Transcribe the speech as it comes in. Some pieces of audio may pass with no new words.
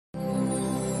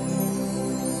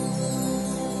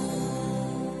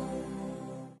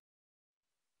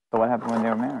So what happened when they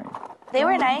were married? They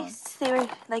were nice. They were,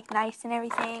 like, nice and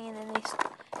everything, and then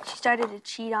she started to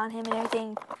cheat on him and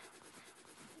everything.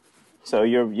 So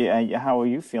how are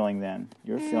you feeling then?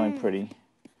 You're feeling pretty...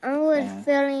 I was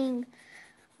feeling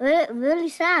really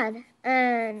sad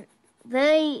and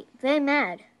very, very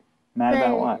mad. Mad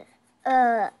about what?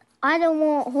 I don't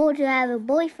want her to have a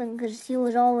boyfriend because she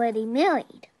was already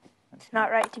married. It's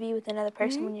not right to be with another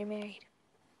person when you're married.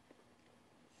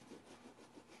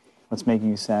 What's making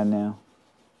you sad now?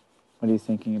 What are you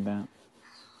thinking about?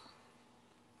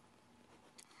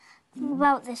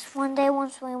 About this one day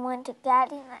once we went to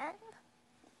Daddyland.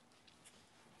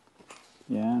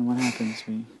 Yeah, and what happened,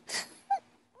 sweetie?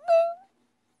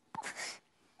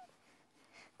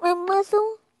 My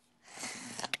mother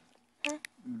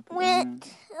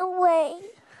went away,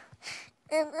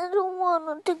 and I don't want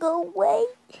her to go away.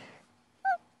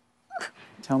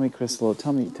 Tell me, Crystal.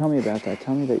 Tell me about that.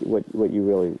 Tell me that what you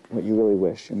really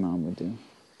wish your mom would do.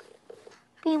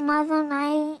 Be a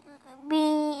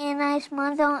nice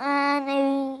mother and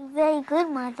a very good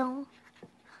mother.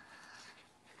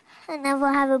 And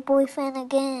never have a boyfriend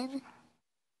again.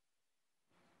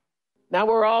 Now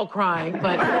we're all crying,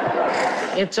 but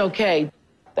it's okay.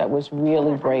 That was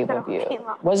really brave of you.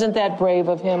 Wasn't that brave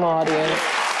of him, audience?